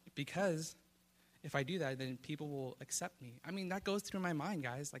 because if I do that, then people will accept me. I mean, that goes through my mind,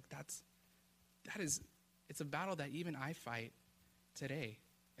 guys. Like, it's a battle that even I fight today.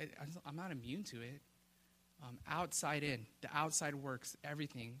 I'm not immune to it. Outside in, the outside works,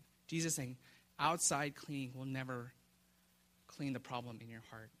 everything. Jesus saying, outside cleaning will never clean the problem in your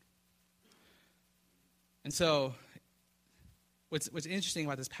heart. And so, what's interesting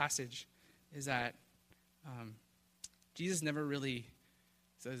about this passage is that Jesus never really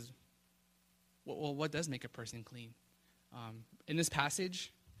says, well, what does make a person clean? In this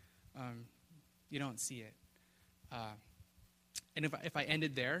passage, you don't see it. And if I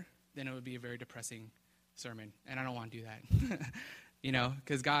ended there, then it would be a very depressing sermon, and I don't want to do that,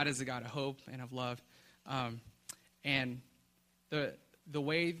 because God is a God of hope and of love, and the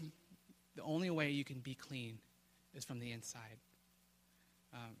only way you can be clean is from the inside,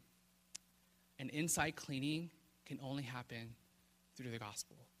 and inside cleaning can only happen through the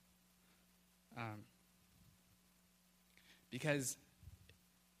gospel, because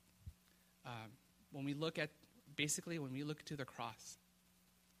when we look to the cross,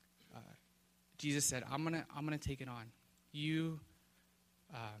 Jesus said, I'm gonna take it on. You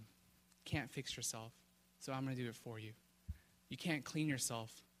can't fix yourself, so I'm gonna do it for you. You can't clean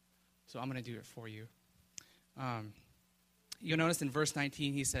yourself, so I'm gonna do it for you. You'll notice in verse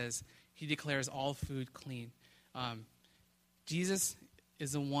 19, he says, he declares all food clean. Jesus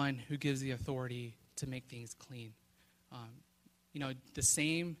is the one who gives the authority to make things clean. The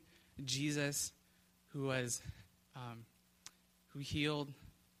same Jesus who healed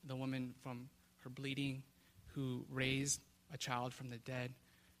the woman from her bleeding, who raised a child from the dead,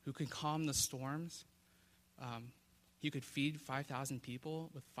 who could calm the storms. He could feed 5,000 people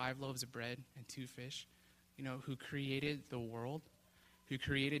with 5 loaves of bread and 2 fish, who created the world, who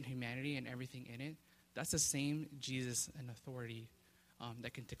created humanity and everything in it. That's the same Jesus and authority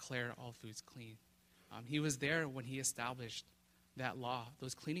that can declare all foods clean. He was there when he established that law,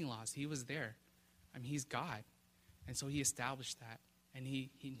 those cleaning laws. He was there. He's God. And so he established that. And he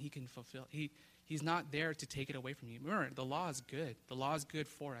can fulfill. He's not there to take it away from you. Remember, the law is good. The law is good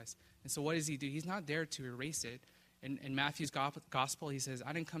for us. And so what does he do? He's not there to erase it. In Matthew's gospel, he says,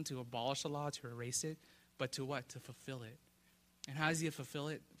 I didn't come to abolish the law, to erase it, but to what? To fulfill it. And how does he fulfill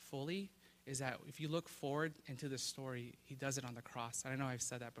it fully? Is that if you look forward into the story, he does it on the cross. I know I've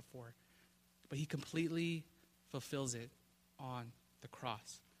said that before. But he completely fulfills it on the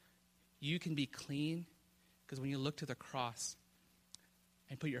cross. You can be clean because when you look to the cross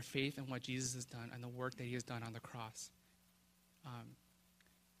and put your faith in what Jesus has done and the work that he has done on the cross,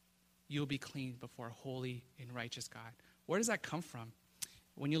 you'll be clean before a holy and righteous God. Where does that come from?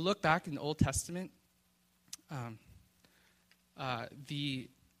 When you look back in the Old Testament,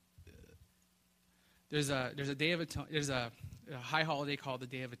 there's a day of there's a high holiday called the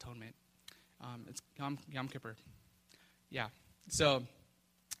Day of Atonement. It's Yom Kippur. Yeah. So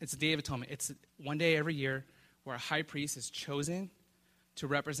it's the Day of Atonement. It's one day every year where a high priest is chosen to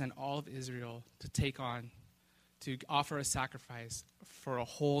represent all of Israel to offer a sacrifice for a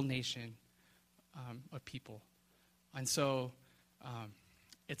whole nation of people. And so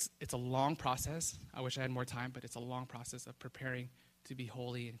it's a long process. I wish I had more time, but it's a long process of preparing to be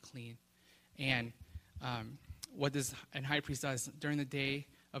holy and clean. And what this high priest does during the Day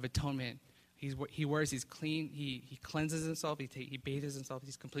of Atonement, he's clean. He cleanses himself. He bathes himself.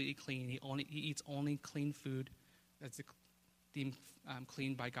 He's completely clean. He eats only clean food that's deemed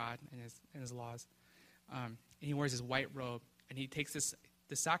clean by God and his laws. And he wears his white robe, and he takes this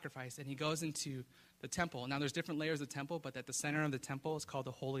sacrifice, and he goes into the temple. Now, there's different layers of the temple, but at the center of the temple is called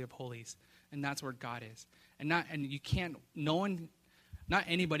the Holy of Holies, and that's where God is. Not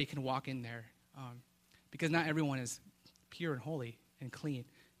anybody can walk in there, because not everyone is pure and holy and clean.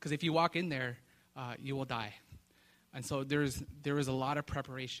 Because if you walk in there, you will die. And so there is a lot of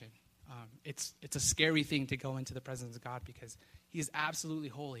preparation. It's a scary thing to go into the presence of God because he is absolutely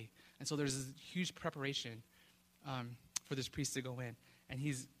holy. And so there's this huge preparation for this priest to go in. And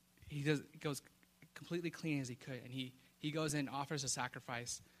he goes completely clean as he could. And he goes in, offers a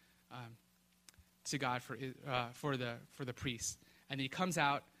sacrifice to God for the priest. And he comes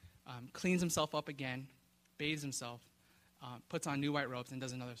out, cleans himself up again, bathes himself, puts on new white robes, and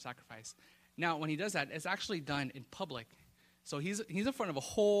does another sacrifice. Now, when he does that, it's actually done in public. So he's in front of a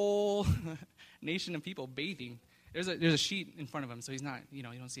whole nation of people bathing. There's a sheet in front of him, so he's not, you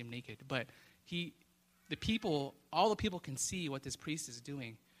don't see him naked. But all the people can see what this priest is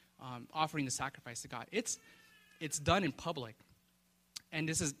doing, offering the sacrifice to God. It's done in public, and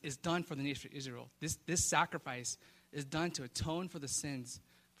this is done for the nation of Israel. This sacrifice is done to atone for the sins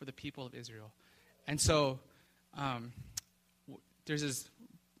for the people of Israel. And so there's this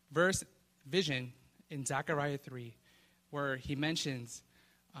vision in Zechariah 3 where he mentions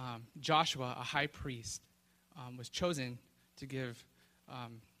Joshua, a high priest, was chosen to give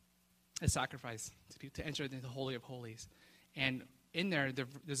a sacrifice to enter into the Holy of Holies. And in there's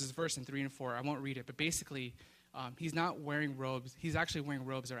this verse in 3 and 4. I won't read it, but basically he's not wearing robes. He's actually wearing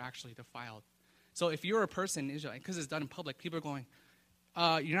robes that are actually defiled. So if you're a person in Israel, because it's done in public, people are going,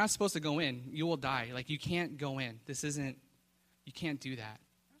 you're not supposed to go in. You will die. Like, you can't go in. You can't do that.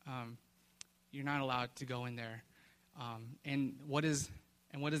 You're not allowed to go in there. And what does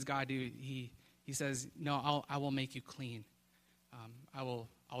God do? He says, no, I will make you clean. I will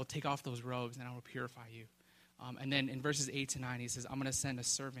take off those robes and I will purify you. And then in verses 8 to 9, he says, I'm going to send a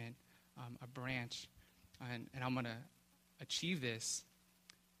servant, a branch, and I'm going to achieve this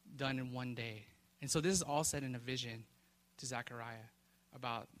done in one day. And so this is all said in a vision to Zechariah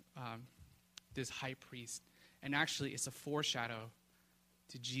about this high priest. And actually, it's a foreshadow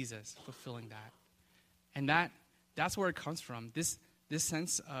to Jesus fulfilling that. And that's where it comes from. This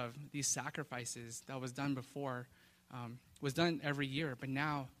sense of these sacrifices that was done before was done every year. But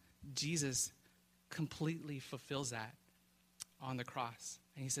now Jesus completely fulfills that on the cross.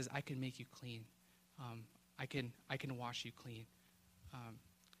 And he says, I can make you clean. I can wash you clean.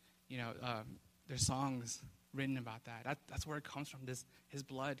 There's songs written about that. That's where it comes from. His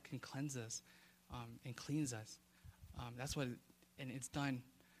blood can cleanse us and cleans us. And it's done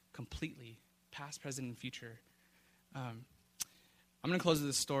completely, past, present, and future. I'm going to close with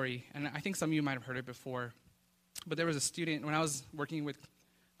this story, and I think some of you might have heard it before, but there was a student, when I was working with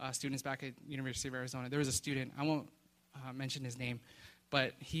students back at University of Arizona, there was a student, I won't mention his name,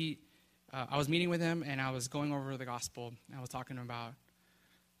 but I was meeting with him, and I was going over the gospel, and I was talking about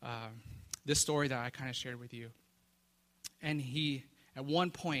this story that I kind of shared with you. And at one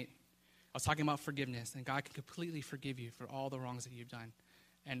point, I was talking about forgiveness, and God can completely forgive you for all the wrongs that you've done.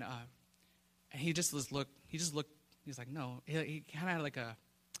 And he just looked, he's like, no. He kind of had like a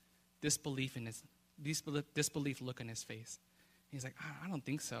disbelief look in his face. He's like, I don't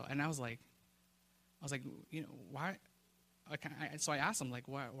think so. And I was like, why? So I asked him, like,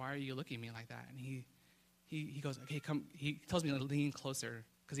 why are you looking at me like that? And he he goes, okay, come. He tells me to lean closer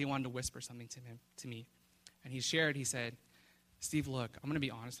because he wanted to whisper something to me. And he said, Steve, look, I'm going to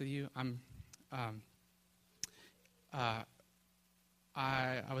be honest with you.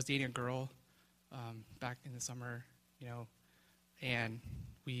 I was dating a girl back in the summer, and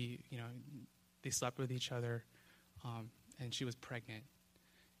they slept with each other, and she was pregnant.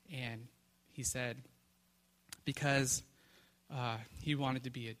 And he said, because he wanted to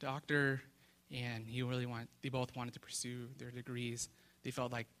be a doctor, and they both wanted to pursue their degrees, they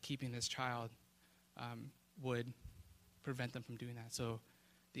felt like keeping this child would prevent them from doing that. So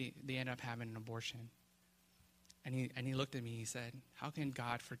they ended up having an abortion. And he looked at me, he said, how can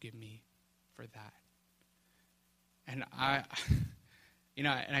God forgive me for that? And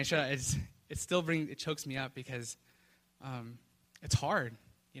it chokes me up because it's hard.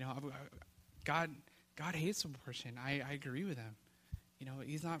 God hates abortion. I agree with him.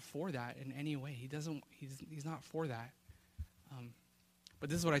 He's not for that in any way. He's not for that. But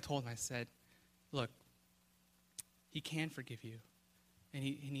this is what I told him. I said, look, he can forgive you. And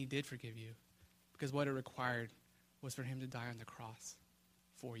he did forgive you. Because what it required was for him to die on the cross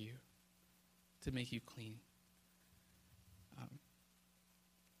for you, to make you clean.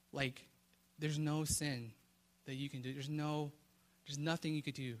 There's no sin that you can do. There's nothing you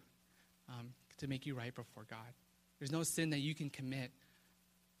could do to make you right before God. There's no sin that you can commit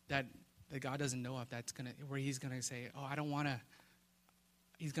that God doesn't know of. Where he's gonna say, "Oh, I don't want to."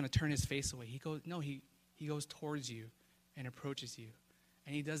 He's gonna turn his face away. He goes towards you and approaches you,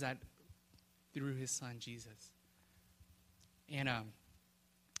 and he does that through his son Jesus. And I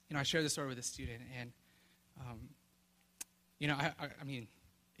shared this story with a student, and it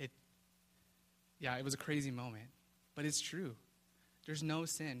was a crazy moment, but it's true. There's no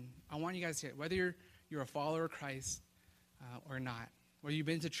sin. I want you guys to hear, whether you're a follower of Christ or not, whether you've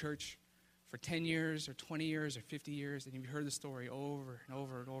been to church for 10 years or 20 years or 50 years, and you've heard the story over and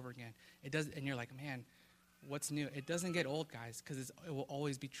over and over again, and you're like, man, what's new? It doesn't get old, guys, because it will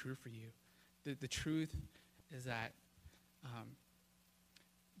always be true for you. The truth is that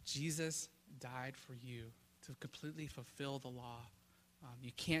Jesus died for you to completely fulfill the law.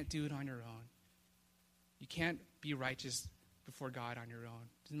 You can't do it on your own. You can't be righteous before God on your own.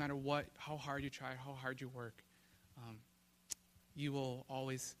 Doesn't matter how hard you try, how hard you work. You will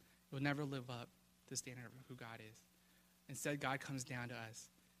never live up to the standard of who God is. Instead, God comes down to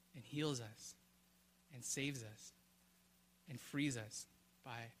us and heals us and saves us and frees us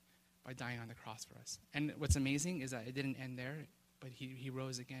by dying on the cross for us. And what's amazing is that it didn't end there, but he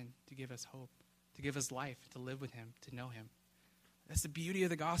rose again to give us hope, to give us life, to live with him, to know him. That's the beauty of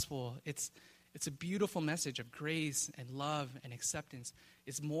the gospel. It's a beautiful message of grace and love and acceptance.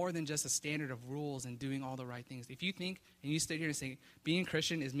 It's more than just a standard of rules and doing all the right things. If you think, and you sit here and say, being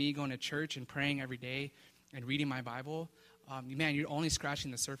Christian is me going to church and praying every day and reading my Bible, man, you're only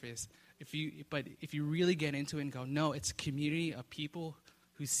scratching the surface. But if you really get into it and go, no, it's a community of people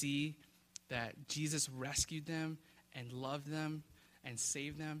who see that Jesus rescued them and loved them and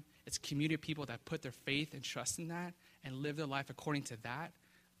saved them. It's a community of people that put their faith and trust in that and live their life according to that.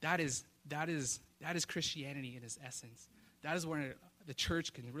 That is Christianity in its essence. That is where the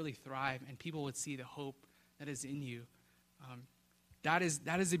church can really thrive and people would see the hope that is in you. That is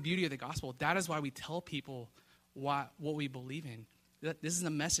the beauty of the gospel. That is why we tell people what we believe in. This is a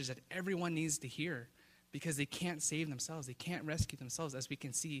message that everyone needs to hear because they can't save themselves. They can't rescue themselves. As we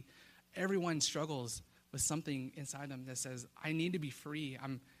can see, everyone struggles with something inside them that says, I need to be free.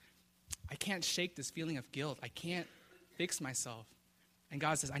 I can't shake this feeling of guilt. I can't fix myself. And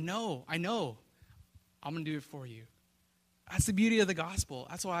God says, I know. I'm going to do it for you. That's the beauty of the gospel.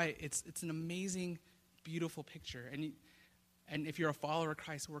 That's why it's an amazing, beautiful picture. And if you're a follower of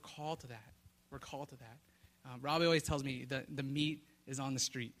Christ, we're called to that. We're called to that. Robbie always tells me that the meat is on the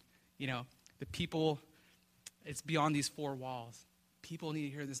street. The people, it's beyond these four walls. People need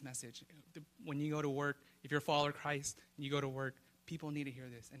to hear this message. When you go to work, if you're a follower of Christ and you go to work, people need to hear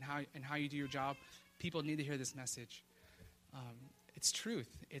this. And how you do your job, people need to hear this message. It's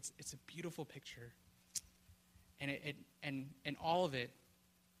truth. It's a beautiful picture. And all of it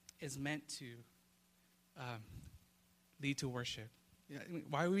is meant to lead to worship.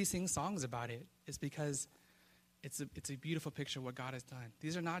 Why we sing songs about it? It's because it's a beautiful picture of what God has done.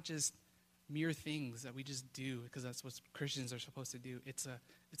 These are not just mere things that we just do because that's what Christians are supposed to do. It's a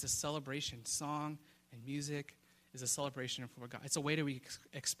celebration. Song and music is a celebration for God. It's a way that we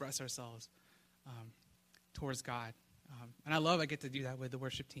express ourselves towards God. And I get to do that with the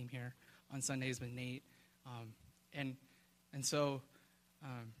worship team here on Sundays with Nate. So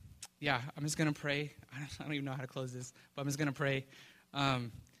I'm just going to pray. I don't even know how to close this, but I'm just going to pray.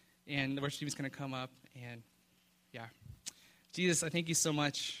 and the worship team is going to come up. And yeah, Jesus, I thank you so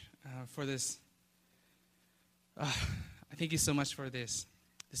much for this. I thank you so much for this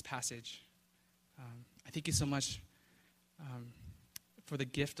passage. I thank you so much for the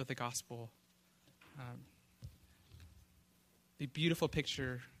gift of the gospel. The beautiful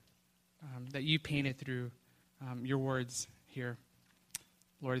picture that you painted through your words here,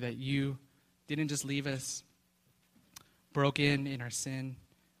 Lord, that you didn't just leave us broken in our sin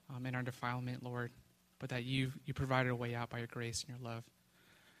and our defilement, Lord, but that you provided a way out by your grace and your love.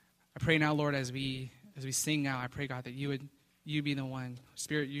 I pray now, Lord, as we sing now, I pray, God, that you be the one,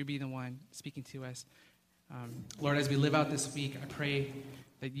 Spirit, you be the one speaking to us. Lord, as we live out this week, I pray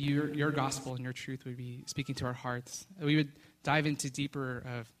that your gospel and your truth would be speaking to our hearts. That we would dive into deeper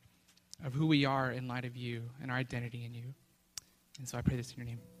of who we are in light of you and our identity in you. And so I pray this in your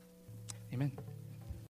name. Amen.